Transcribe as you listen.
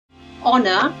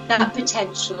honor that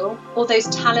potential, all those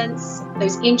talents,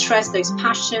 those interests, those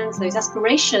passions, those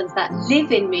aspirations that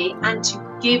live in me, and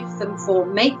to give them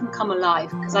form, make them come alive.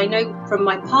 Because I know from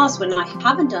my past, when I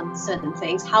haven't done certain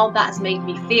things, how that has made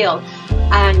me feel.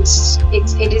 And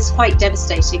it is quite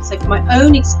devastating. So from my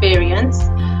own experience,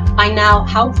 I now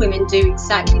help women do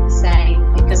exactly the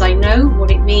same, because I know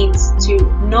what it means to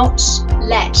not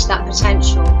let that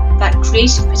potential, that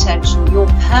creative potential, your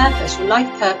purpose, your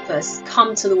life purpose,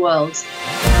 come to the world.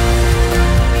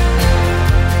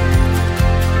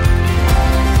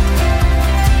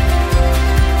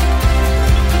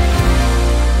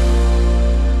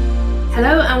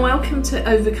 Hello and welcome to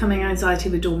Overcoming Anxiety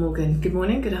with Dawn Morgan. Good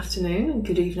morning, good afternoon and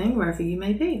good evening, wherever you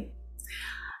may be.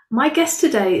 My guest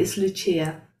today is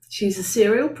Lucia. She's a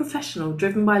serial professional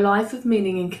driven by life of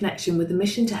meaning and connection, with a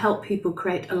mission to help people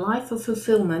create a life of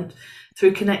fulfillment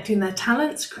through connecting their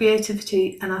talents,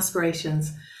 creativity and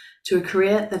aspirations to a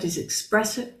career that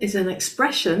is an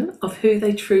expression of who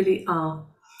they truly are.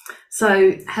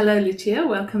 So, hello Lucia,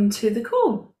 welcome to the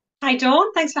call. Hi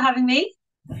Dawn, thanks for having me.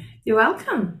 You're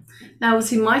welcome. Now,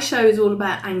 obviously, my show is all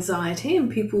about anxiety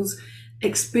and people's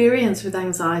experience with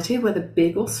anxiety, whether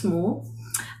big or small.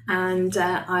 And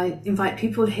I invite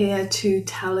people here to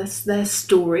tell us their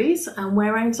stories and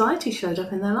where anxiety showed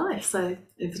up in their life. So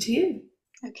over to you.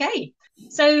 Okay.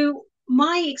 So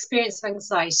my experience of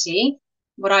anxiety,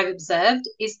 what I've observed,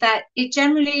 is that it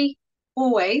generally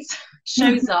always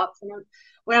shows up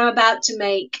when I'm about to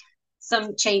make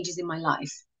some changes in my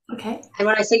life. Okay. And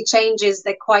when I say changes,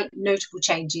 they're quite notable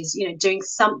changes, doing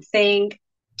something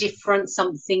different,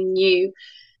 something new,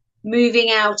 moving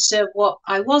out of what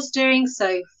I was doing,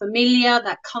 so familiar,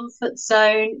 that comfort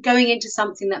zone, going into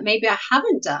something that maybe I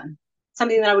haven't done,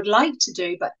 something that I would like to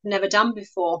do but never done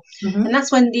before. Mm-hmm. And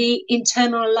that's when the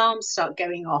internal alarms start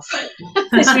going off.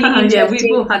 It's really yeah,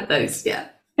 we've all had those, yeah.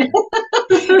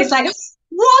 It's like,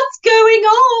 what's going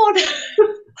on?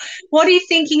 What are you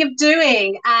thinking of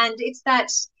doing? And it's that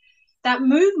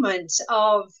movement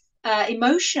of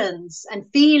emotions and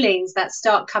feelings that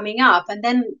start coming up, and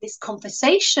then this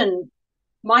conversation,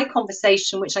 my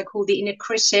conversation, which I call the inner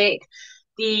critic,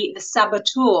 the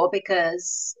saboteur,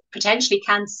 because potentially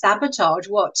can sabotage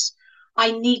what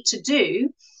I need to do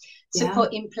to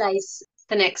put in place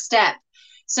the next step.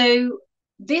 So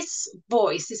this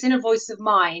voice, this inner voice of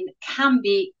mine, can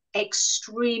be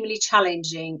extremely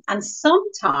challenging, and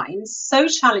sometimes so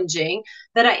challenging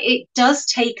that it does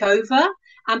take over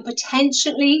and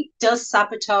potentially does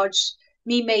sabotage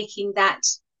me making that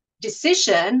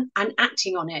decision and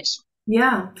acting on it.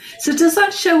 Yeah. So does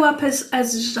that show up as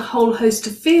just a whole host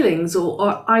of feelings, or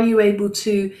are you able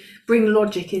to bring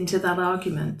logic into that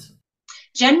argument?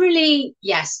 Generally,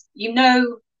 yes. You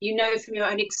know from your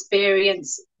own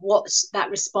experience what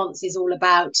that response is all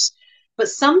about. But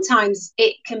sometimes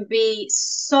it can be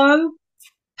so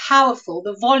powerful,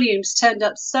 the volume's turned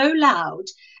up so loud,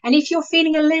 and if you're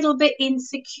feeling a little bit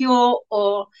insecure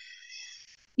or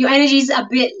your energy's a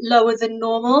bit lower than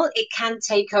normal, it can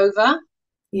take over.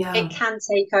 It can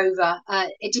take over.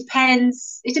 It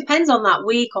depends on that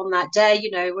week, on that day.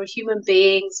 We're human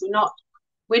beings.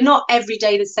 We're not every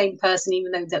day the same person,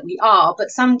 even though that we are. But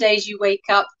some days you wake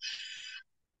up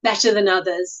better than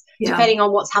others, depending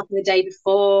on what's happened the day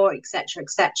before, etc.,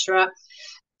 etc.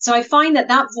 So I find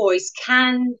that voice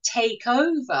can take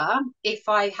over if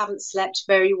I haven't slept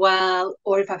very well,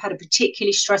 or if I've had a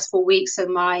particularly stressful week. So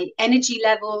my energy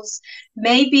levels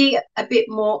may be a bit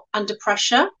more under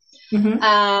pressure.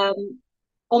 Mm-hmm.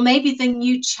 Or maybe the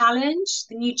new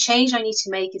change I need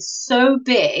to make is so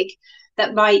big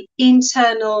that my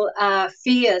internal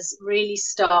fears really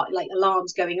start like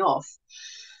alarms going off.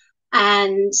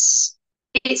 And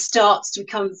it starts to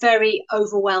become very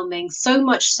overwhelming, so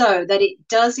much so that it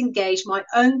does engage my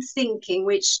own thinking,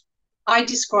 which I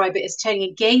describe it as turning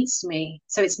against me.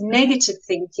 So it's negative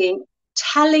thinking,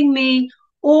 telling me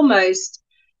almost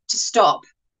to stop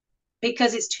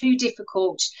because it's too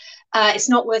difficult. It's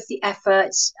not worth the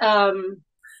effort.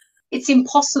 It's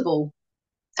impossible.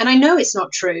 And I know it's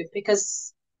not true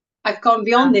because I've gone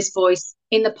beyond this voice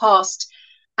in the past.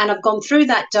 And I've gone through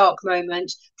that dark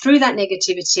moment, through that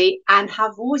negativity, and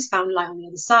have always found light on the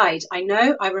other side. I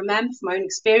remember from my own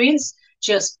experience,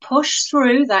 just push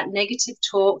through that negative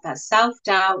talk, that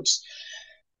self-doubt,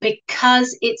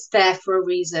 because it's there for a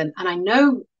reason. And I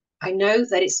know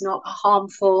that it's not a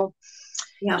harmful,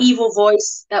 evil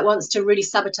voice that wants to really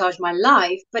sabotage my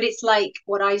life, but it's like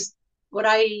what I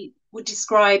would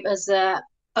describe as a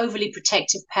overly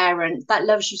protective parent that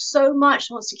loves you so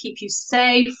much, wants to keep you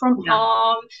safe from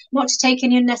harm, not to take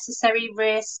any unnecessary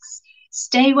risks,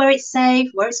 stay where it's safe,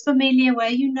 where it's familiar, where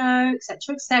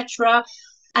etc., etc.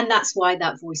 And that's why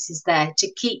that voice is there,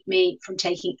 to keep me from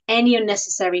taking any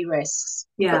unnecessary risks.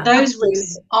 But Yeah, those risks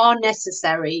absolutely. are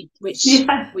necessary, which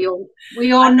Yeah, we all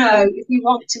know. absolutely. If we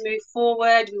want to move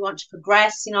forward, we want to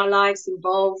progress in our lives,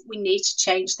 evolve, we need to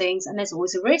change things. And there's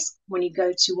always a risk when you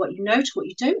go to what you know to what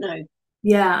you don't know.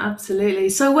 Yeah, absolutely.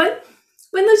 So when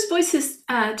those voices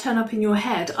turn up in your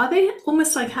head, are they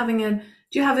almost like having a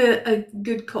do you have a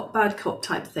good cop, bad cop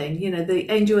type thing? You know, the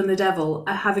angel and the devil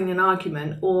are having an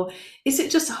argument, or is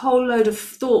it just a whole load of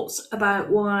thoughts about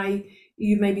why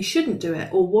you maybe shouldn't do it,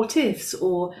 or what ifs,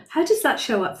 or how does that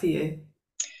show up for you?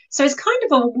 So it's kind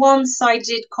of a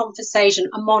one-sided conversation,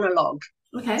 a monologue.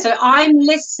 Okay. So I'm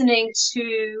listening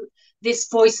to this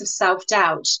voice of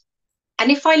self-doubt.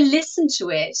 And if I listen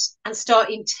to it and start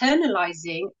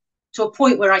internalizing to a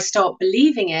point where I start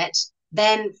believing it,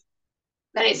 then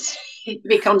it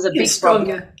becomes a Gets big problem.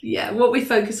 stronger. Yeah, what we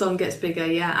focus on gets bigger.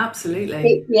 Yeah,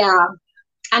 absolutely. Yeah.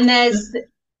 And there's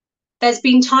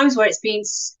been times where it's been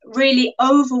really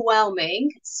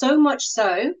overwhelming, so much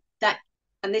so that,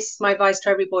 and this is my advice to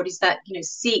everybody, is that,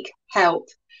 seek help.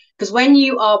 Because when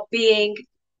you're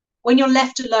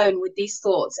left alone with these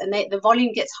thoughts and the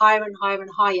volume gets higher and higher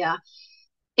and higher,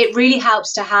 it really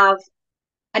helps to have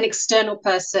an external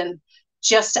person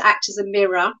just to act as a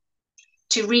mirror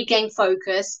to regain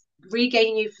focus,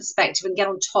 regain new perspective, and get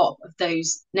on top of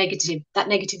that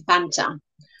negative banter.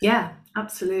 Yeah,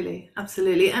 absolutely,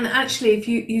 absolutely. And actually, if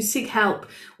you seek help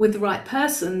with the right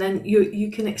person, then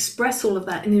you can express all of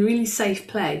that in a really safe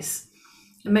place,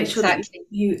 and make sure that Exactly.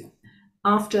 you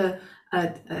after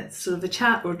a sort of a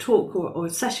chat or a talk or a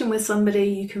session with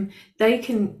somebody, they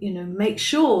can make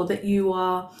sure that you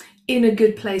are in a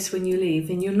good place when you leave,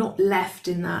 and you're not left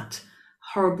in that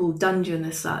horrible dungeon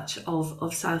as such of I'll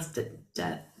get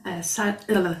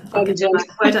Dungeon. the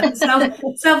right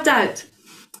word, self doubt,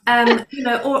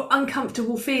 or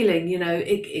uncomfortable feeling.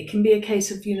 It can be a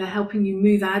case of, helping you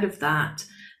move out of that,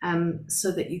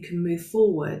 so that you can move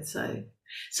forward. So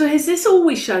has this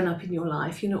always shown up in your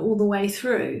life, all the way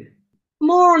through?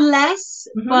 More or less,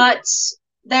 Hmm. but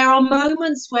there are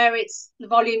moments where the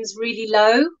volume's really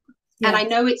low and I Yeah.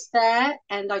 know it's there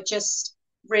and I just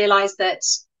realize that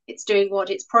it's doing what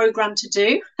it's programmed to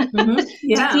do Hmm. to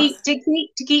Yeah.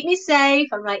 keep me safe.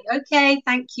 I'm like, okay,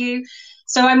 thank you.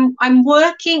 So I'm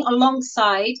working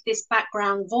alongside this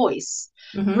background voice,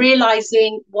 Hmm.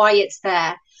 realizing why it's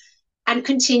there and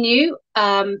continue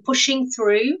pushing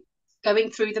through,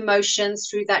 going through the motions,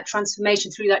 through that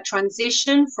transformation, through that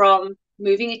transition from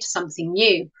moving into something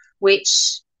new,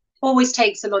 which always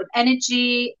takes a lot of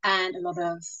energy and a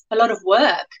lot of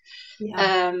work.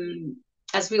 Yeah. Um,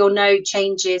 as we all know,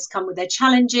 changes come with their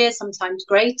challenges, sometimes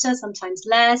greater, sometimes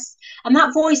less, and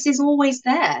that voice is always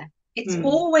there. It's Mm.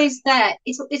 always there.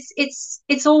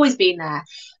 It's always been there,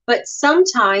 but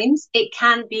sometimes it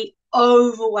can be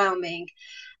overwhelming,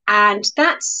 and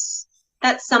that's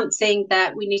something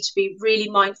that we need to be really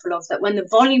mindful of, that when the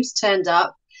volume's turned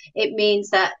up, it means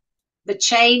that the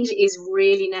change is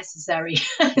really necessary.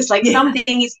 It's like Yeah.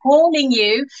 something is calling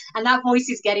you and that voice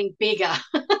is getting bigger,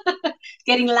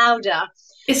 getting louder.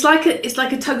 It's like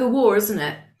a tug of war, isn't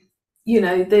it?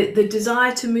 The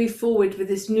desire to move forward with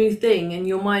this new thing, and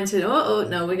your mind said, oh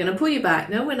no, we're going to pull you back.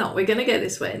 No, we're not. We're going to go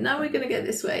this way. No, we're going to go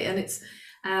this way. And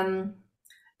um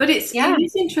it Yeah,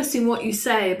 is interesting what you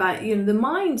say about, the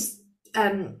mind's,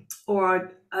 or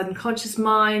our unconscious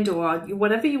mind, or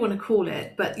whatever you want to call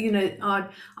it, but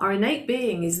our innate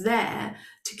being is there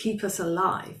to keep us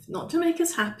alive, not to make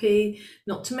us happy,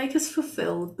 not to make us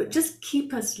fulfilled, but just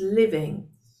keep us living.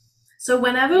 So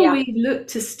whenever yeah, we look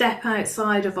to step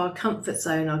outside of our comfort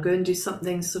zone, or go and do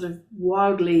something sort of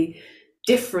wildly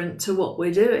different to what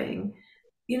we're doing,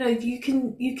 you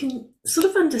can sort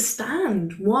of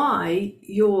understand why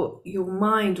your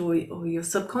mind, or your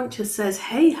subconscious says,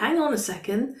 hey, hang on a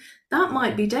second, that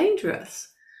might be dangerous.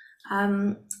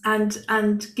 And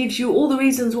gives you all the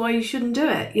reasons why you shouldn't do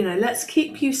it. Let's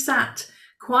keep you sat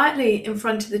quietly in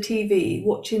front of the TV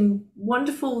watching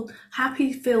wonderful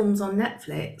happy films on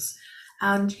Netflix,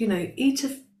 and eat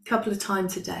a couple of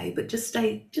times a day, but just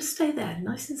stay there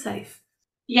nice and safe.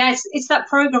 yeah. It's that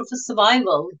program for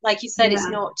survival. Like you said, it's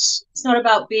Yeah. not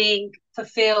about being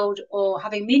fulfilled or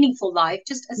having a meaningful life,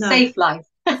 just a No. safe life.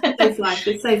 Safe life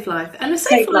is safe life, and a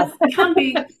safe Safe life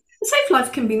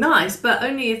life. can be nice, but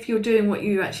only if you're doing what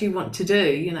you actually want to do.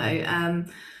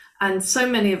 And so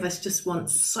many of us just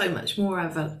want so much more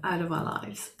out of our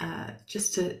lives,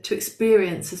 just to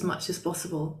experience as much as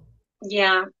possible.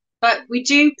 Yeah, but we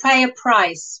do pay a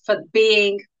price for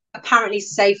being apparently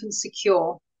safe and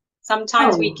secure.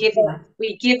 Sometimes we Oh give up, yeah.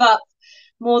 we give up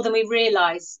more than we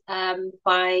realize,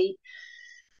 by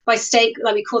by stay,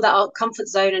 like we call that our comfort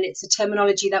zone, and it's a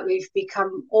terminology that we've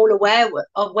become all aware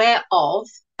of,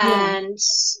 Yeah. and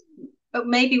but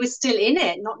maybe we're still in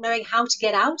it, not knowing how to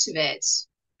get out of it,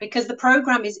 because the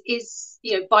program is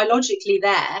biologically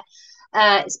there.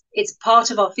 It's part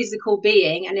of our physical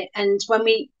being, and when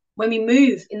we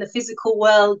move in the physical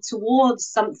world towards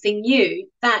something new,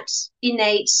 that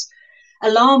innate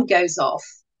alarm goes off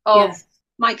of Yeah.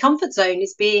 my comfort zone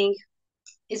is being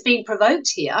provoked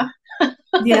here.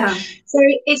 Yeah. So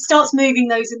it starts moving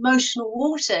those emotional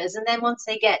waters, and then once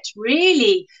they get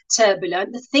really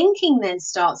turbulent, the thinking then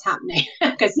starts happening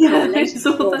because it's all Yeah. related, It's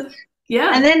of all course. the, And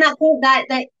yeah. then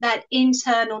that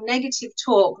internal negative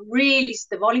talk really,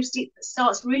 the volume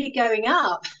starts really going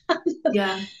up.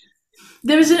 Yeah.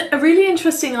 There is a really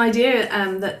interesting idea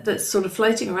that's sort of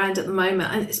floating around at the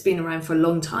moment, and it's been around for a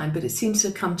long time, but it seems to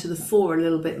have come to the fore a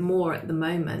little bit more at the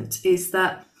moment, is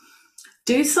that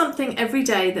do something every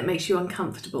day that makes you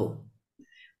uncomfortable,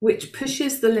 which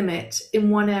pushes the limit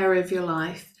in one area of your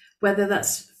life, whether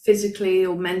that's physically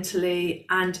or mentally,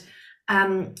 and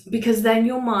because then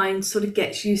your mind sort of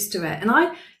gets used to it. And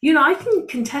I can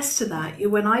contest to that.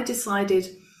 When I decided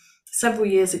several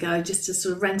years ago just to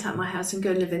sort of rent out my house and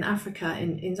go live in Africa,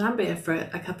 in Zambia for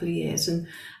a couple of years,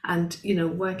 and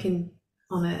working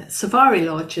on a safari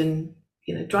lodge and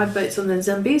drive boats on the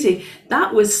Zambezi,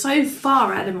 that was so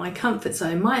far out of my comfort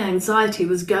zone. My anxiety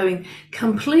was going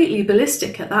completely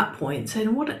ballistic at that point,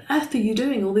 saying, what on earth are you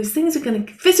doing? All these things are going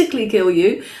to physically kill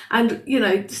you, and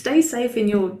stay safe in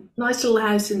your nice little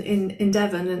house in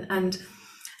Devon,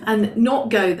 and not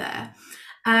go there.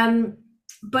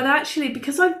 But actually,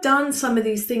 because I've done some of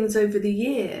these things over the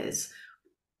years,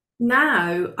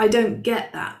 now I don't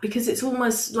get that, because it's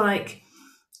almost like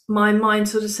my mind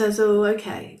sort of says, "Oh,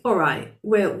 okay, all right,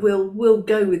 we'll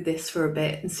go with this for a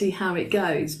bit and see how it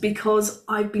goes," because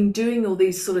I've been doing all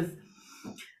these sort of,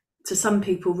 to some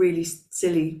people, really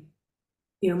silly,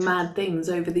 mad things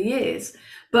over the years.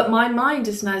 But my mind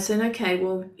is now saying, "Okay,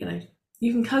 well,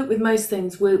 you can cope with most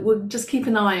things. We'll just keep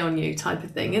an eye on you," type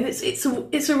of thing. And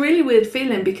it's a really weird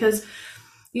feeling, because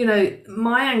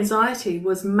my anxiety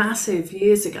was massive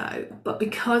years ago, but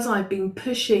because I've been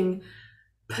pushing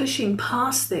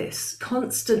past this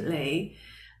constantly,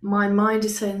 my mind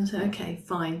is saying, okay,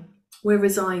 fine, we're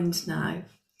resigned now.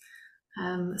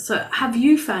 So have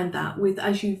you found that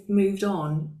as you've moved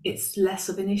on, it's less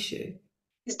of an issue?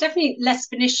 It's definitely less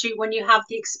of an issue when you have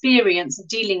the experience of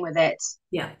dealing with it.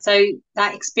 Yeah. So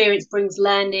that experience brings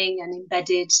learning and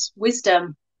embedded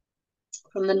wisdom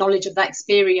from the knowledge of that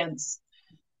experience.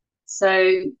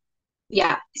 So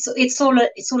yeah, so it's all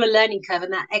a learning curve,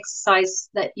 and that exercise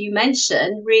that you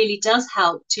mentioned really does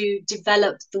help to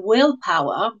develop the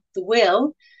willpower, the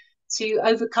will to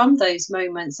overcome those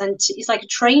moments, and it's like a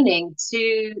training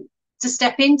to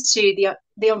step into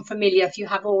the unfamiliar if you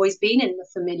have always been in the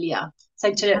familiar.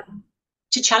 So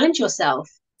to challenge yourself.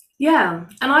 Yeah.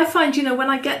 And I find, when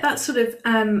I get that sort of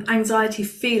anxiety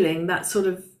feeling, that sort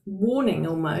of warning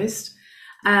almost,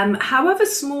 however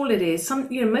small it is,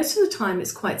 most of the time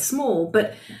it's quite small,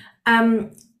 but I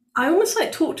almost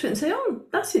like talk to it and say, "Oh,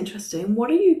 that's interesting.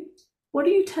 What are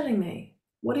you telling me?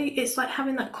 It's like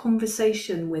having that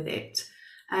conversation with it.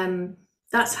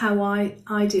 That's how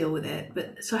I deal with it.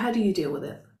 But so how do you deal with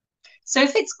it?" So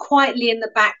if it's quietly in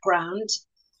the background,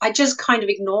 I just kind of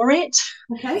ignore it.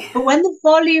 Okay. But when the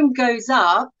volume goes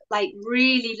up, like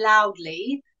really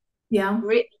loudly, Yeah.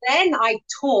 then I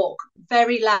talk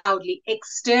very loudly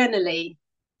externally,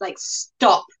 like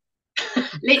stop,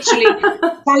 literally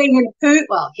telling him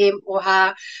him or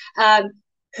her,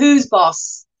 who's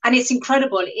boss. And it's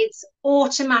incredible. It's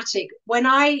automatic. When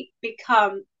I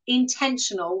become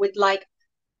intentional with, like,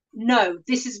 no,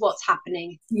 this is what's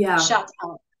happening, Yeah. shut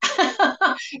up.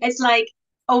 It's like,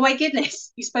 oh my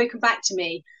goodness, you've spoken back to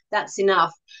me. That's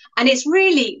enough. And it's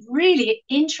really, really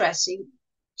interesting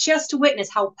just to witness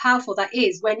how powerful that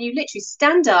is when you literally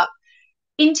stand up,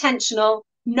 intentional,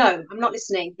 no, I'm not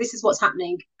listening. This is what's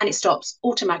happening. And it stops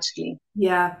automatically.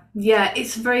 Yeah, yeah,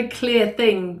 it's a very clear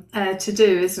thing to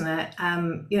do, isn't it?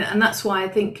 And that's why I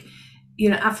think,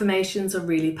 affirmations are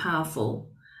really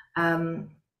powerful.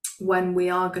 Um, when we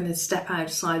are going to step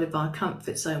outside of our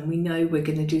comfort zone, we know we're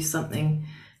going to do something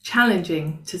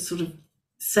challenging, to sort of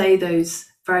say those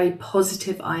very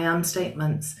positive "I am"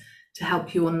 statements to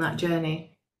help you on that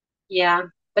journey. Yeah.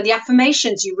 But the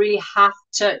affirmations, you really have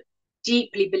to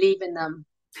deeply believe in them.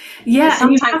 Because Yeah,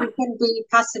 and you sometimes have, we can be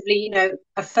passively,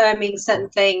 affirming certain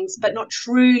things, but not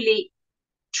truly,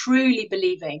 truly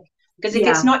believing. Because if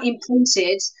it's yeah, not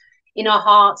imprinted in our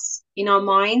hearts, in our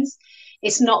minds,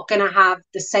 it's not going to have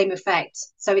the same effect.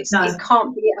 So it No.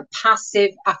 can't be a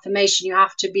passive affirmation. You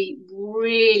have to be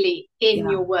really in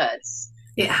Yeah. your words.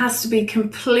 It has to be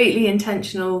completely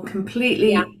intentional, Yeah.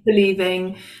 completely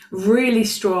believing, really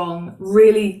strong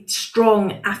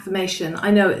affirmation.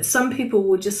 I know some people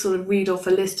will just sort of read off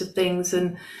a list of things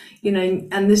and,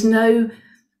 and there's no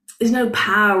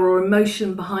power or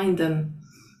emotion behind them.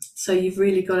 So you've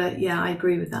really got to, yeah, I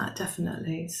agree with that,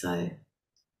 definitely. So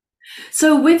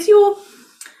with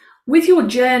your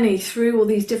journey through all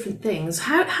these different things,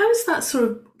 how has that sort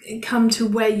of come to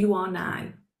where you are now?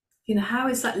 How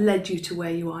has that led you to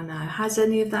where you are now? Has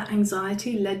any of that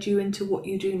anxiety led you into what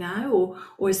you do now,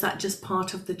 or is that just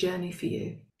part of the journey for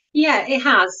you? Yeah, it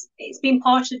has. It's been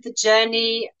part of the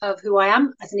journey of who I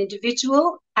am as an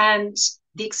individual, and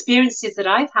the experiences that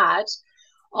I've had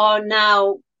are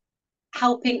now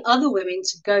helping other women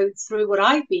to go through what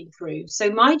I've been through. So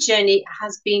my journey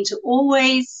has been to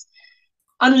always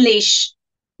unleash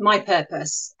my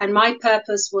purpose. And my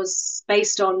purpose was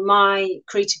based on my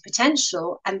creative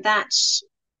potential, and that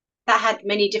had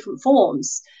many different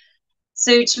forms.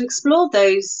 So to explore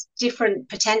those different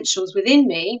potentials within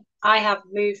me, I have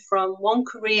moved from one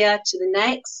career to the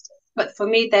next. But for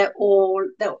me, they're all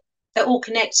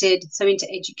connected. So into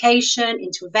education,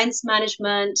 into events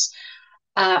management,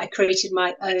 I created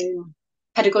my own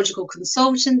pedagogical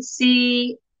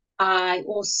consultancy. I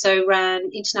also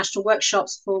ran international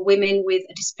workshops for women with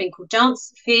a discipline called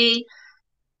dance.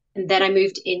 And then I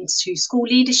moved into school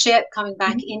leadership, coming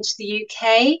back Mhm. into the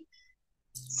UK.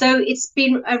 So it's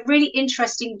been a really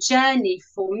interesting journey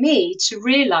for me to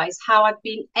realize how I've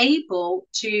been able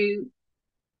to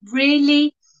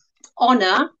really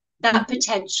honor that Mhm.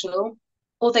 potential,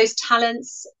 all those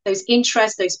talents, those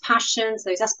interests, those passions,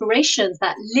 those aspirations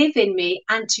that live in me,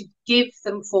 and to give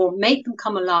them form, make them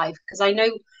come alive. Because I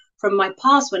know from my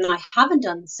past when I haven't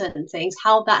done certain things,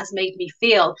 how that has made me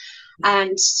feel.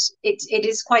 And it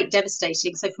is quite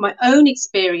devastating. So, for my own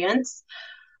experience,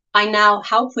 I now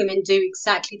help women do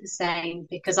exactly the same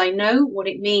because I know what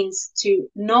it means to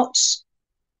not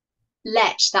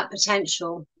let that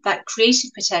potential, that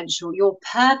creative potential, your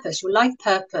purpose, your life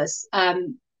purpose,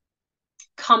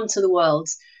 come to the world.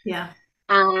 Yeah.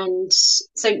 And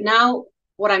so now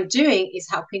what I'm doing is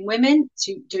helping women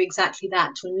to do exactly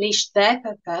that, to unleash their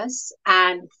purpose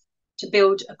and to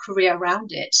build a career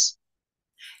around it.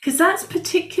 Because that's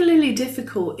particularly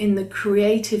difficult in the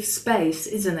creative space,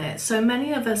 isn't it? So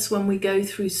many of us, when we go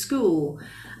through school,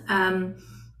 um,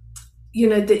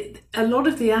 a lot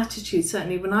of the attitude,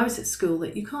 certainly when I was at school,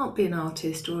 that you can't be an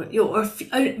artist,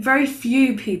 very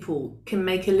few people can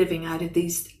make a living out of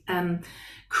these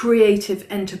creative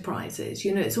enterprises.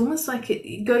 It's almost like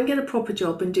you go and get a proper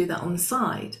job and do that on the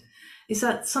side. Is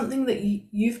that something that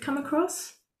you've come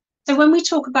across? So when we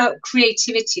talk about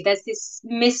creativity, there's this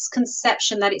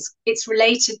misconception that it's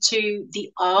related to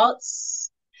the arts,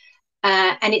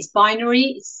 and it's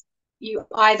binary. You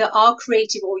either are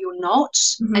creative or you're not,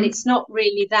 and Mm-hmm. it's not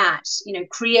really that.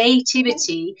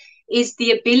 Creativity is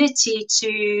the ability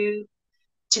to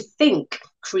think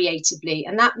creatively,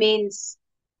 and that means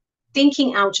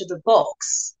thinking out of the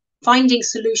box, finding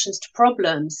solutions to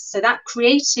problems. So that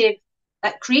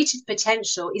creative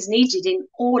potential is needed in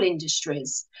all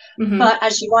industries. Mm-hmm. But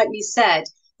as you rightly said,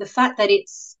 the fact that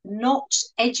it's not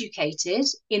educated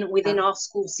within Yeah. our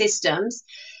school systems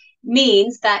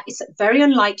means that it's very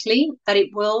unlikely that it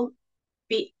will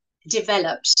be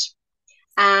developed.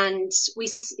 And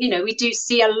we do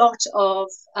see a lot of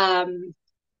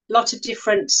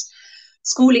different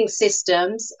schooling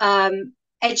systems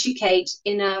educate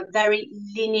in a very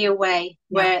linear way,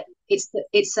 Yeah. where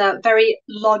it's a very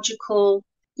logical,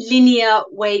 linear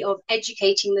way of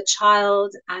educating the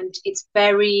child, and it's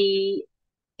very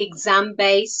exam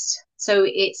based. So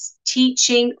it's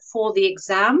teaching for the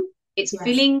exam. It's Yes.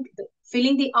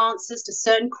 filling the answers to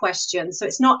certain questions. So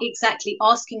it's not exactly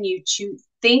asking you to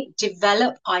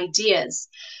develop ideas.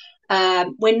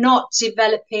 We're not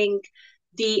developing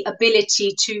the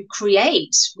ability to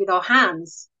create with our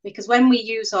hands, because when we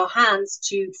use our hands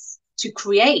to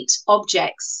create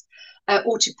objects,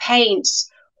 or to paint,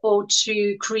 or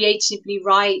to creatively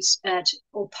write,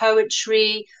 or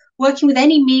poetry, working with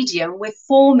any medium, we're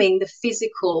forming the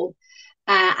physical,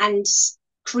 and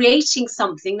creating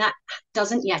something that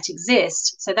doesn't yet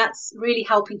exist. So that's really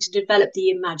helping to develop the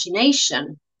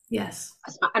imagination, Yes.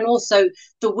 and also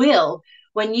the will.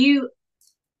 When you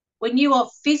are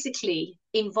physically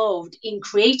involved in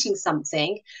creating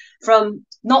something, from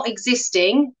not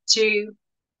existing to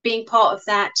being part of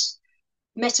that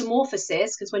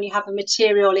metamorphosis, because when you have a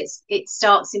material, it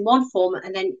starts in one form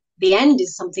and then the end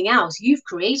is something else. You've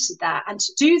created that, and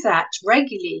to do that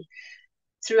regularly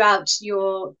throughout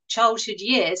your childhood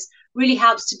years really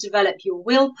helps to develop your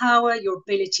willpower, your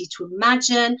ability to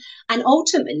imagine, and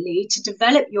ultimately to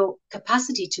develop your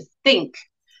capacity to think. Yeah.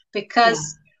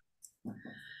 Because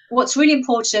what's really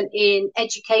important in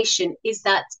education is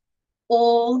that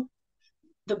all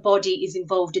the body is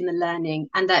involved in the learning,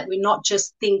 and that we're not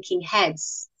just thinking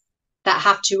heads that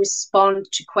have to respond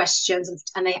to questions,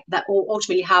 and they that all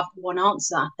ultimately have one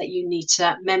answer that you need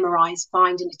to memorize,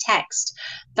 find in a text.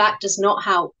 That does not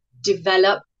help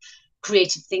develop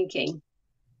creative thinking.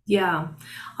 Yeah.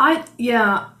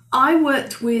 I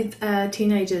worked with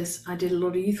teenagers. I did a lot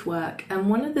of youth work, and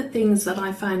one of the things that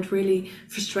I found really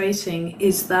frustrating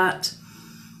is that,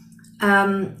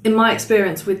 in my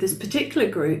experience with this particular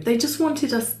group, they just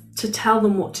wanted us to tell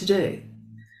them what to do.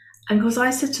 And because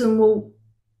I said to them, well,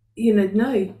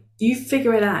 no, you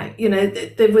figure it out.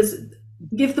 There was,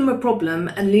 give them a problem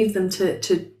and leave them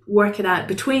to work it out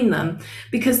between them,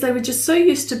 because they were just so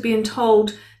used to being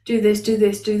told, do this, do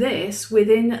this, do this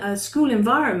within a school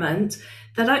environment,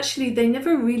 that actually they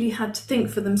never really had to think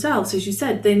for themselves. As you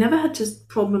said, they never had to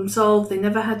problem solve. They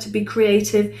never had to be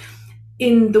creative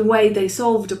in the way they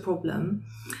solved a problem.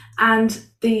 And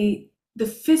the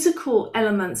physical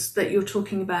elements that you're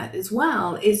talking about as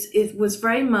well it was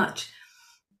very much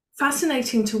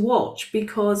fascinating to watch,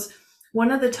 because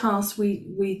one of the tasks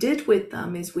we did with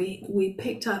them is we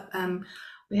picked up,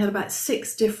 we had about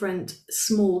 6 different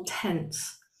small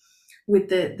tents with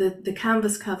the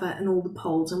canvas cover and all the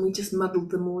poles, and we just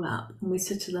muddled them all up, and we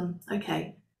said to them,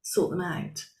 okay, sort them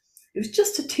out. It was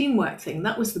just a teamwork thing.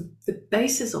 That was the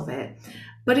basis of it.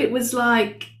 But it was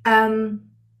like, it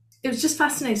was just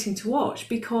fascinating to watch,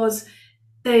 because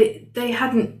they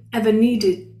hadn't ever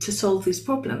needed to solve these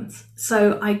problems.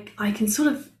 So I can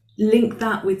sort of link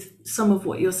that with some of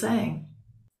what you're saying.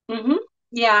 Mm-hmm.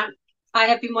 Yeah, I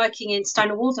have been working in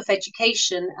Steiner Waldorf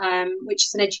education, which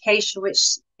is an education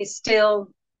which is still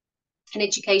an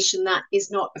education that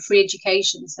is not a free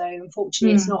education. So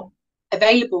unfortunately, it's not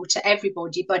available to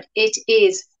everybody, but it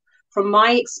is, from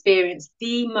my experience,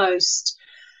 the most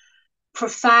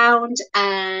profound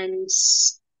and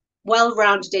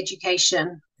well-rounded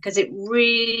education, because it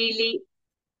really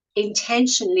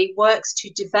intentionally works to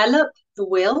develop the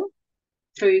will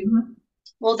through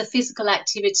all the physical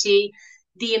activity,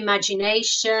 the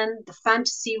imagination, the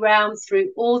fantasy realm,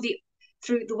 through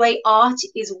the way art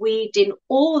is weaved in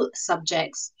all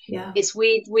subjects. Yeah. It's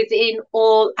weaved within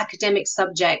all academic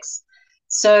subjects.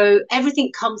 So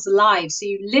everything comes alive. So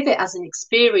you live it as an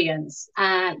experience.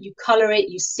 You color it,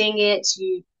 you sing it,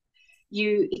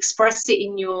 you express it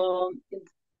in your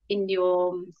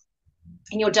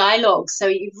dialogue. So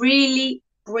you really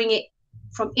bring it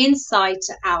from inside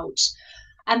to out.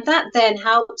 And that then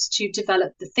helps to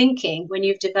develop the thinking. When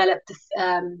you've developed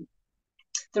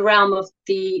the realm of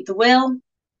the will,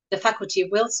 the faculty of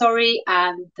will,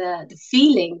 and the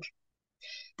feeling.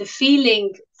 The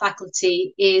feeling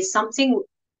faculty is something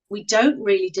we don't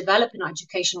really develop in our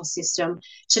educational system,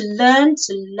 to learn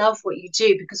to love what you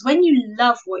do. Because when you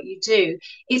love what you do,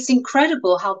 it's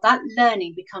incredible how that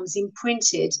learning becomes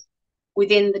imprinted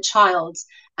within the child.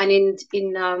 And in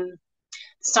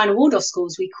Steiner Waldorf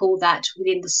schools, we call that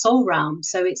within the soul realm.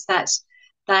 So it's that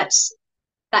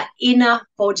inner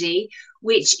body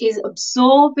which is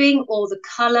absorbing all the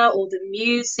color, all the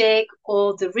music,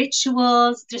 all the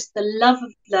rituals, just the love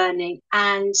of learning.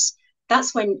 And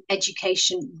that's when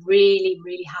education really,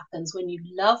 really happens, when you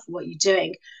love what you're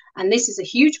doing. And this is a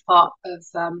huge part of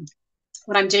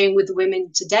what I'm doing with the women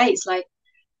today. It's like,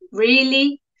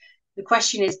 really, the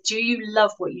question is, do you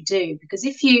love what you do? Because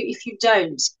if you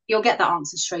don't, you'll get that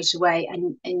answer straight away.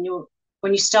 And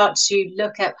when you start to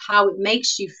look at how it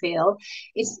makes you feel,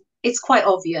 it's quite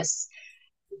obvious.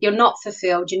 You're not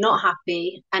fulfilled, you're not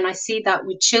happy. And I see that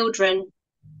with children.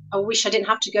 I wish I didn't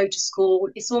have to go to school.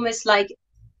 It's almost like,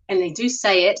 and they do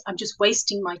say it, I'm just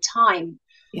wasting my time.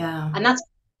 Yeah. And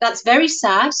that's very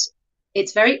sad.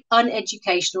 It's very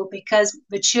uneducational, because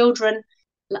the children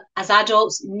as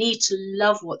adults need to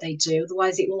love what they do,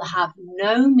 otherwise it will have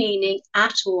no meaning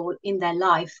at all in their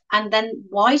life. And then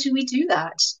why do we do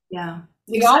that? Yeah,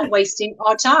 We are wasting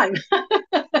our time.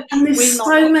 And there's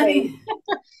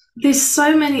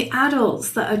so many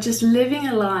adults that are just living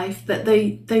a life that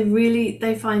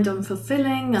they find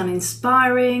unfulfilling,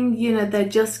 uninspiring. They're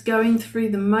just going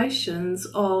through the motions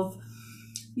of,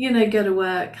 go to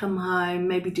work, come home,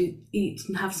 maybe eat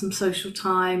and have some social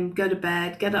time, go to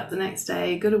bed, get up the next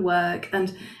day, go to work.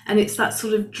 And it's that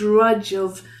sort of drudge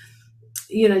of,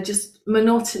 just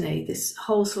monotony, this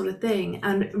whole sort of thing,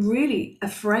 and really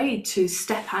afraid to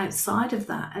step outside of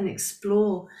that and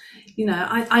explore.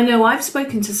 I know I've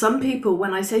spoken to some people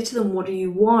when I say to them, what do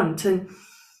you want? And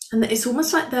And it's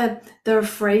almost like they're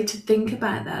afraid to think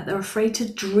about that. They're afraid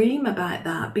to dream about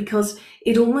that, because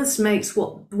it almost makes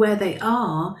where they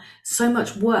are so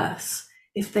much worse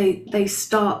if they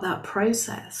start that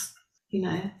process.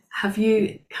 Have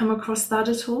you come across that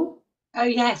at all? Oh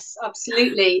yes,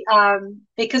 absolutely.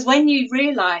 Because when you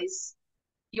realize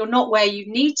you're not where you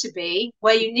need to be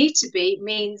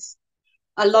means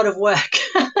a lot of work,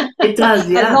 It does,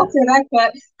 a yeah. lot of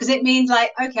effort, because it means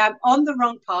like, okay, I'm on the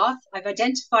wrong path. I've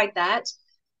identified that.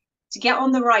 To get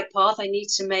on the right path, I need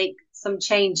to make some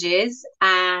changes,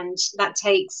 and that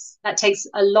takes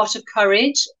a lot of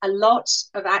courage, a lot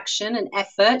of action and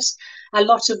effort, a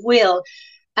lot of will.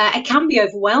 It can be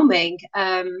overwhelming.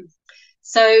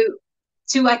 So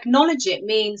to acknowledge it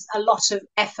means a lot of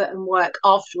effort and work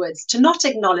afterwards. To not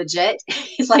acknowledge it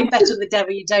is like better the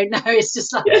devil you don't know. It's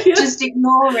just like, Yeah, yeah. just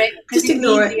ignore it because Just it's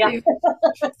ignore easier.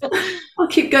 it. I'll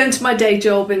keep going to my day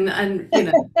job, and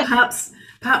perhaps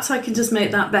I can just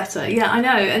make that better. Yeah, I know.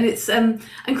 And and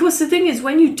of course the thing is,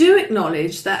 when you do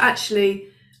acknowledge that, actually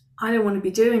I don't want to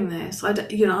be doing this.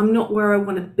 I'm not where I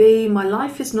want to be. My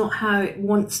life is not how it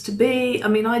wants to be. I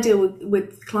mean, I deal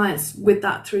with clients with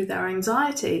that through their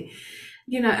anxiety,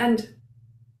 and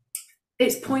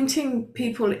it's pointing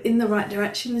people in the right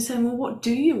direction and saying, well, what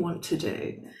do you want to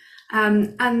do?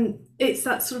 And it's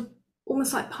that sort of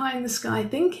almost like pie in the sky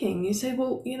thinking. You say,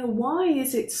 well, why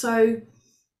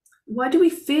do we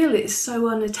feel it's so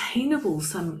unattainable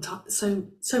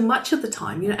so much of the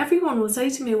time? Everyone will say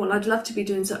to me, well, I'd love to be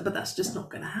doing something, but that's just not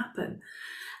going to happen.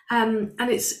 And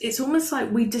it's almost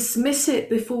like we dismiss it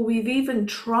before we've even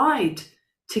tried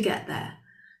to get there.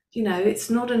 It's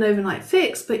not an overnight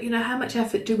fix, but how much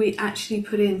effort do we actually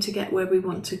put in to get where we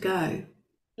want to go?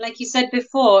 Like you said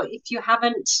before, if you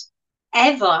haven't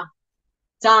ever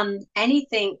done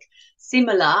anything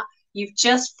similar, you've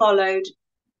just followed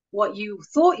what you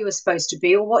thought you were supposed to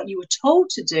be or what you were told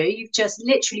to do. You've just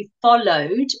literally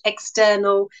followed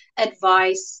external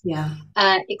advice, Yeah.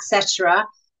 etc.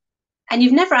 And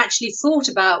you've never actually thought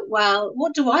about, well,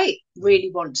 what do I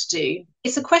really want to do?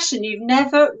 It's a question you've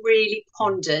never really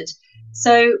pondered.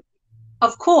 So,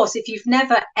 of course, if you've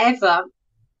never ever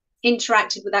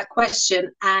interacted with that question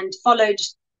and followed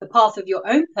the path of your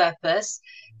own purpose,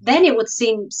 then it would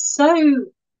seem so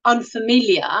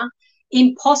unfamiliar,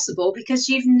 impossible, because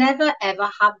you've never ever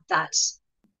had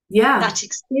Yeah. that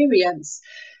experience.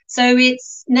 So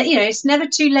it's never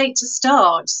too late to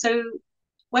start. So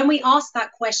when we ask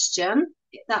that question,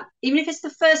 that even if it's the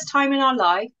first time in our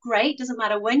life, great, doesn't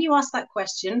matter when you ask that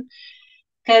question,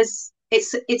 because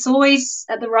it's always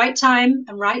at the right time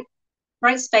and right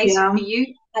space Yeah. for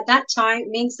you at that time. It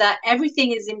means that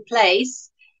everything is in place.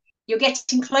 You're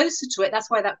getting closer to it. That's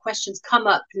why that question's come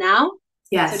up now.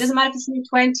 So it Yes. doesn't matter if it's in your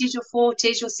 20s, your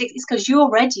 40s, your 60s, because you're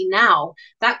ready now.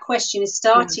 That question is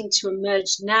Yeah. starting to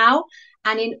emerge now.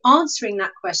 And in answering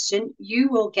that question, you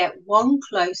will get one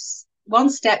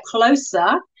step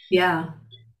closer Yeah.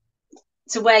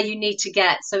 to where you need to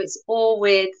get. So it's all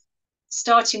with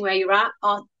starting where you're at,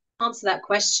 answer that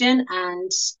question,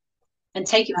 and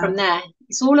take it Yeah. from there.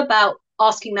 It's all about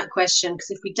asking that question,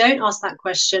 because if we don't ask that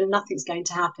question, nothing's going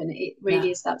to happen. It Yeah. really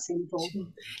is that simple. Sure.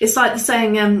 It's like the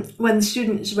saying, when the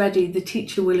student is ready, the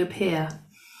teacher will appear.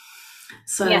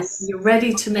 So Yes. you're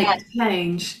ready to make Yes. the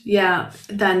change, yeah,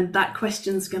 then that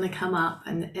question's going to come up.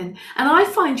 And I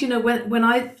find, when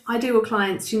I deal with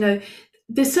clients,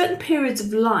 there's certain periods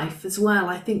of life as well.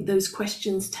 I think those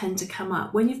questions tend to come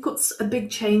up when you've got a big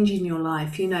change in your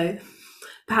life.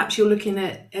 Perhaps you're looking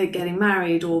at getting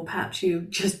married, or perhaps you've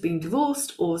just been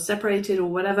divorced or separated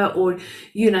or whatever, or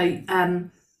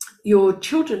your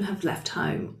children have left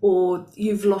home, or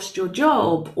you've lost your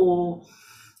job, or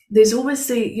there's always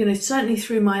certainly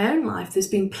through my own life, there's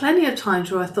been plenty of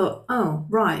times where I thought, oh,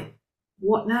 right,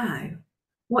 what now?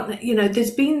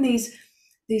 There's been these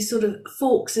sort of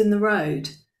forks in the road,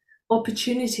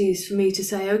 opportunities for me to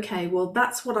say, okay, well,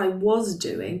 that's what I was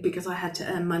doing because I had to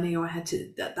earn money, or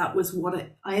that was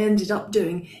what I ended up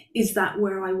doing. Is that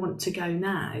where I want to go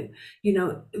now?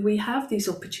 We have these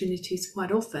opportunities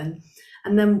quite often,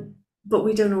 but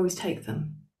we don't always take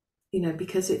them.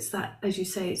 Because it's that, as you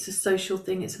say, it's a social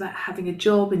thing. It's about having a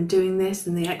job and doing this,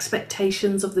 and the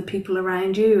expectations of the people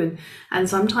around you, and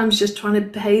sometimes just trying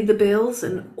to pay the bills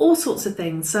and all sorts of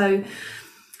things. So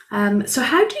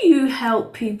how do you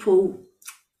help people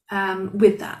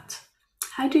with that?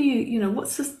 How do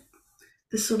what's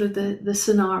the sort of the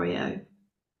scenario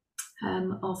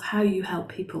of how you help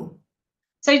people?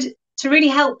 So to really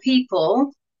help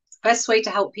people, the best way to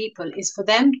help people is for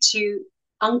them to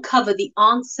uncover the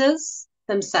answers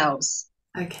themselves.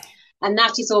 Okay. And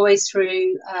that is always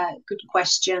through good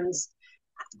questions.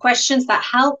 questions that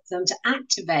help them to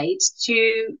activate,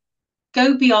 to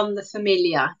go beyond the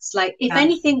familiar. It's like, if Yeah.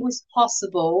 anything was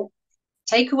possible,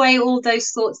 take away all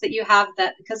those thoughts that you have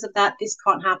that because of that, this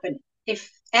can't happen. If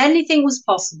anything was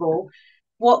possible,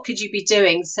 what could you be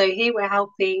doing? So here we're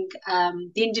helping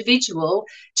the individual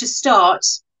to start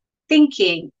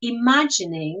thinking,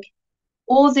 imagining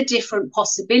all the different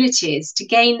possibilities, to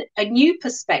gain a new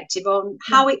perspective on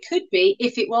how it could be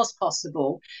if it was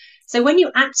possible. So when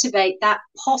you activate that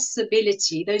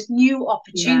possibility, those new Yeah.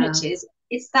 opportunities,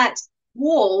 it's that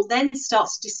wall then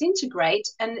starts to disintegrate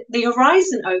and the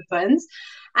horizon opens,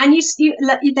 and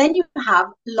then you have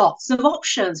lots of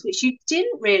options which you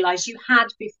didn't realize you had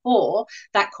before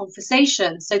that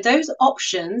conversation. So those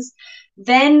options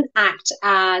then act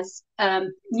as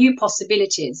new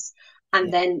possibilities, and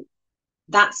Yeah. then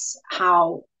that's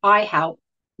how I help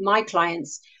my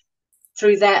clients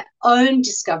through their own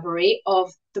discovery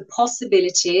of the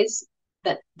possibilities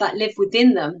that live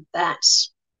within them, that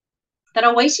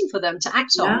are waiting for them to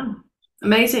act on. Yeah.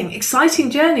 Amazing.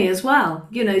 Exciting journey as well,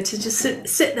 to just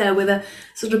sit there with a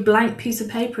sort of blank piece of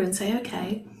paper and say,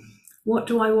 okay, what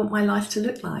do I want my life to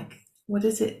look like? What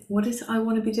is it? What is it I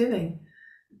want to be doing?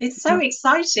 It's so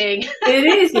exciting. It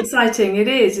is exciting. It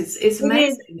is. It's It is.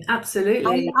 amazing.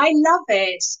 Absolutely. I love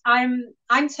it.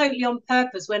 I'm totally on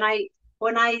purpose when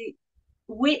I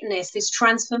witness this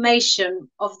transformation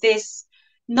of this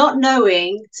not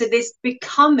knowing to this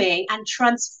becoming and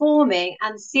transforming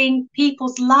and seeing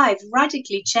people's lives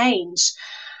radically change.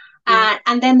 Yeah.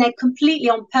 And then they're completely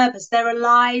on purpose. They're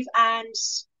alive, and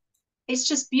it's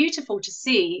just beautiful to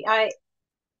see.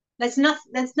 There's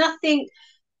nothing.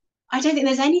 I don't think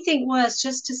there's anything worse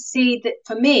just to see that,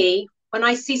 for me, when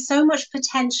I see so much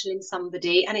potential in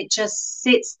somebody and it just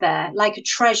sits there like a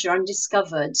treasure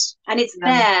undiscovered, and it's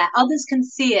Yeah. there, others can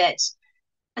see it,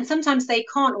 and sometimes they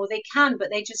can't, or they can, but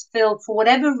they just feel for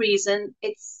whatever reason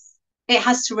it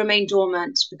has to remain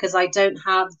dormant because I don't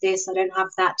have this, I don't have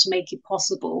that to make it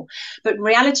possible. But in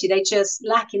reality, they just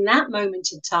lack in that moment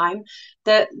in time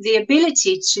the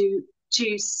ability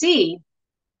to see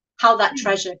how that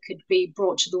treasure could be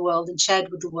brought to the world and shared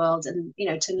with the world, and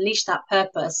to unleash that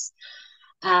purpose.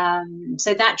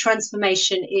 So that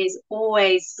transformation is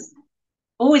always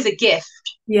a gift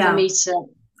for Yeah. me to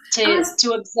And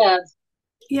to observe.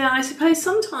 yeah, I suppose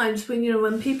sometimes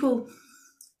when people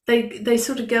they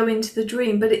sort of go into the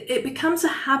dream, but it becomes a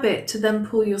habit to then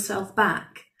pull yourself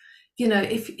back.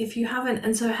 If you haven't,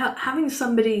 and so having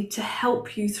somebody to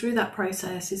help you through that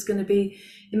process is going to be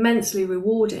immensely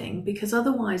rewarding, because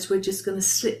otherwise we're just going to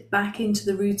slip back into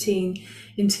the routine,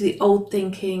 into the old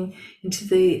thinking, into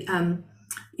the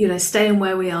staying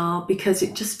where we are, because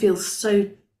it just feels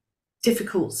so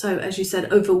difficult, so, as you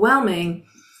said, overwhelming,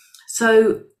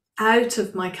 so out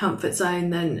of my comfort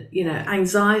zone. Then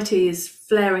anxiety is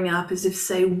flaring up, as if to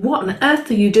say, what on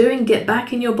earth are you doing? Get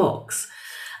back in your box.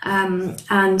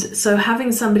 And so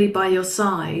having somebody by your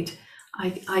side,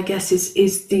 I guess,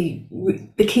 is the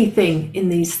key thing in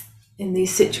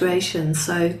these situations.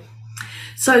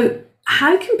 So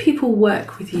how can people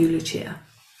work with you, Lucia?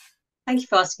 Thank you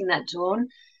for asking that, Dawn.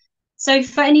 So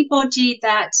for anybody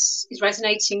that is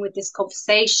resonating with this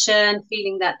conversation,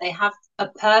 feeling that they have a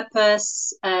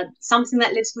purpose, something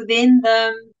that lives within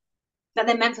them, that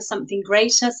they're meant for something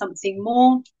greater, something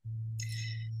more,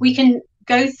 we can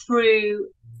go through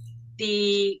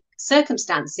the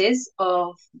circumstances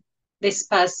of this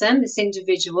person, this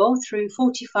individual, through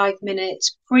 45-minute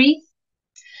free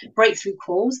breakthrough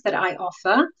calls that I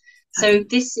offer. So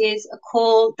this is a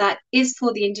call that is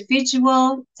for the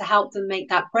individual to help them make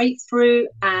that breakthrough,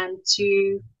 and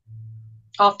to,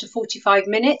 after 45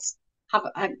 minutes, have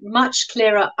a much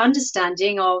clearer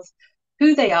understanding of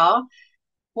who they are,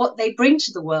 what they bring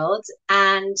to the world,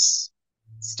 and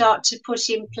start to put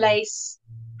in place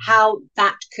how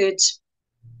that could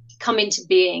come into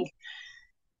being.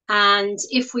 And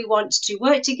if we want to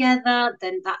work together,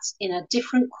 then that's in a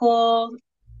different call.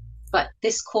 But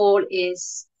this call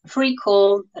is a free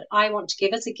call that I want to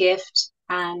give as a gift,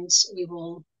 and we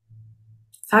will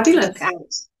Fabulous. look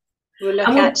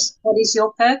at what is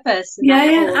your purpose in Yeah,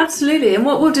 that yeah, call. absolutely. And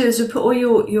what we'll do is we'll put all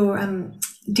your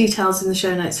details in the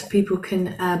show notes so people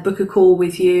can book a call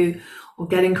with you, or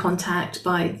get in contact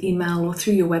by email or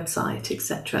through your website,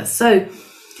 etc. So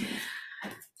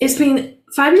it's been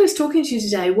fabulous talking to you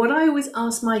today. What I always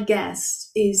ask my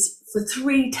guests is for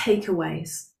 3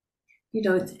 takeaways,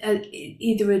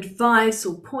 either advice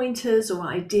or pointers or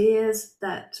ideas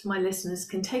that my listeners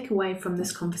can take away from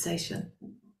this conversation.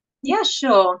 Yeah,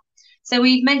 sure. So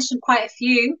we've mentioned quite a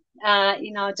few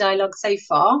in our dialogue so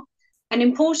far. An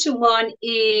important one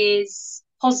is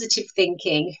positive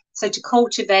thinking. So to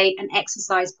cultivate and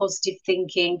exercise positive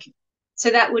thinking. So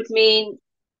that would mean,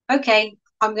 okay,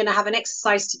 I'm going to have an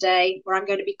exercise today where I'm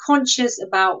going to be conscious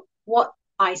about what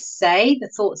I say, the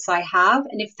thoughts I have.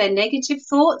 And if they're negative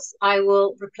thoughts, I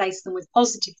will replace them with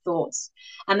positive thoughts.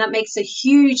 And that makes a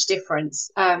huge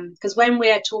difference. Because when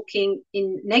we're talking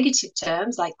in negative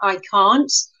terms, like I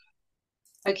can't,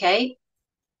 okay,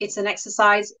 it's an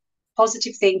exercise,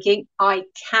 positive thinking, I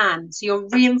can. So you're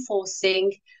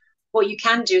reinforcing what you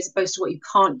can do as opposed to what you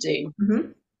can't do.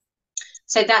 Mm-hmm.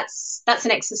 So that's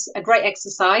a great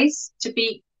exercise, to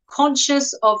be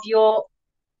conscious of your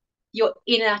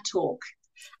inner talk.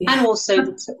 Yeah. And also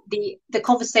the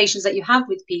conversations that you have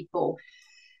with people.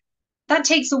 That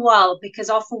takes a while, because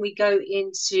often we go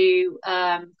into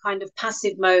kind of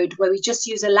passive mode where we just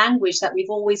use a language that we've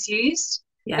always used.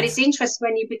 Yes. But it's interesting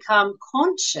when you become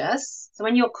conscious. So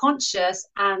when you're conscious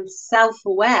and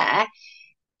self-aware,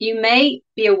 you may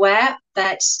be aware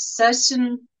that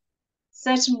certain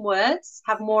words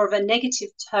have more of a negative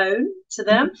tone to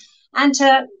them, mm-hmm. and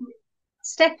to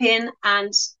step in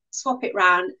and swap it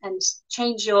round and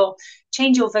change your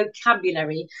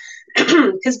vocabulary,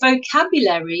 because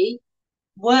vocabulary,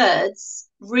 words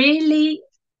really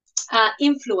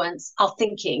influence our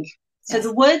thinking. So yes.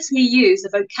 The words we use, the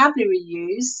vocabulary we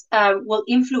use, will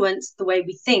influence the way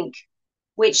we think,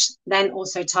 which then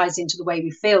also ties into the way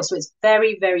we feel. So it's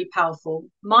very, very powerful.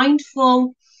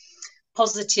 Mindful,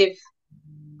 positive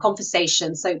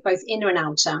conversation, so both inner and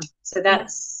outer. So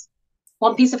that's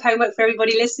one piece of homework for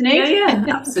everybody listening. Yeah,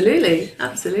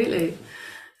 absolutely.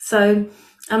 So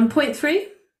point 3.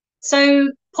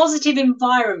 So positive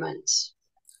environment,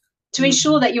 to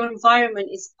ensure that your environment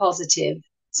is positive.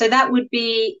 So that would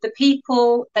be the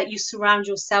people that you surround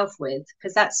yourself with,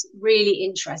 because that's really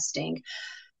interesting.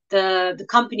 The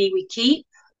company we keep,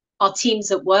 our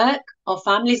teams at work, our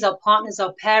families, our partners,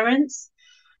 our parents,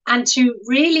 and to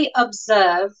really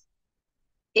observe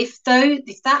if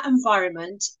that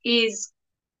environment is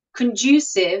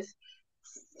conducive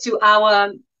to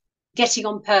our getting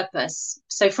on purpose.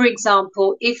 So, for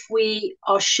example, if we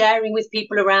are sharing with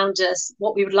people around us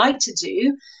what we would like to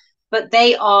do, but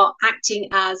they are acting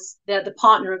as the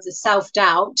partner of the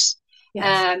self-doubt,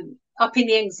 yes. Up in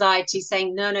the anxiety,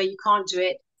 saying, no, you can't do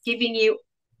it, giving you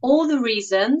all the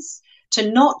reasons to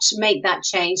not make that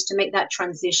change, to make that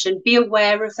transition, be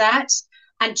aware of that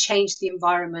and change the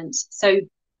environment. So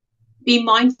be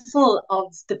mindful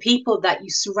of the people that you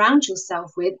surround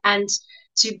yourself with, and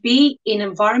to be in an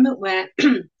environment where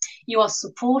you are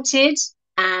supported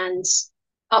and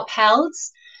upheld,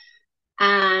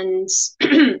 and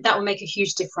that will make a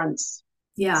huge difference.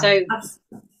 Yeah. So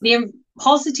the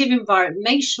positive environment,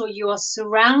 make sure you are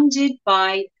surrounded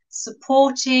by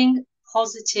supporting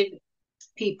positive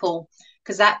people,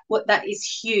 because that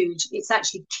is huge. It's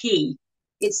actually key.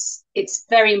 It's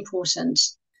very important.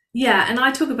 Yeah, and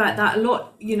I talk about that a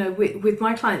lot, with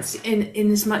my clients,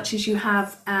 in as much as you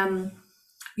have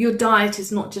your diet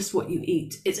is not just what you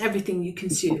eat, it's everything you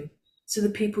consume. So the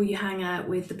people you hang out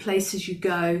with, the places you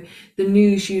go, the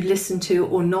news you listen to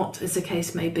or not, as the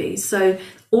case may be. So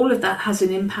all of that has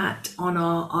an impact on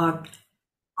our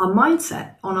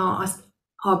mindset, on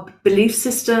our belief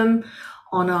system,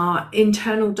 on our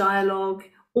internal dialogue.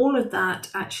 All of that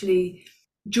actually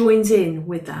joins in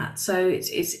with that. So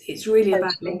it's really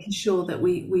about making sure that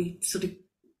we sort of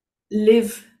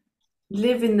live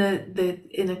in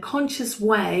in a conscious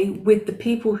way with the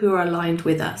people who are aligned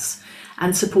with us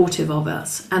and supportive of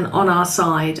us and on our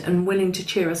side and willing to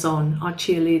cheer us on, our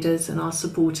cheerleaders and our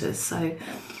supporters. So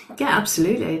yeah,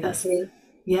 absolutely.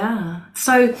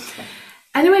 So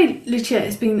anyway, Lucia,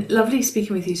 it's been lovely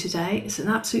speaking with you today. It's an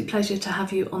absolute pleasure to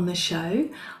have you on the show.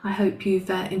 I hope you've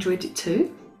enjoyed it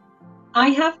too. I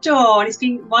have, Dawn. It's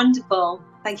been wonderful.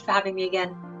 Thank you for having me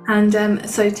again. And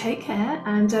so take care,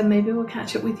 and maybe we'll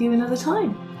catch up with you another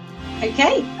time.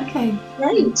 Okay,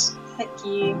 great. Thank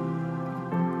you.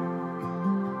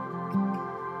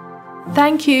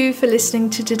 Thank you for listening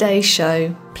to today's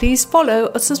show. Please follow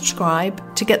or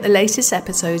subscribe to get the latest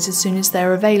episodes as soon as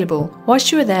they're available.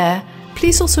 Whilst you are there,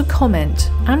 please also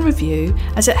comment and review,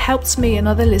 as it helps me and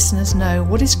other listeners know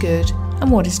what is good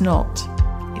and what is not.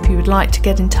 If you would like to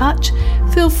get in touch,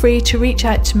 feel free to reach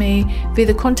out to me via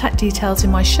the contact details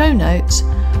in my show notes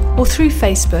or through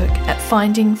Facebook at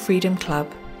Finding Freedom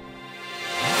Club.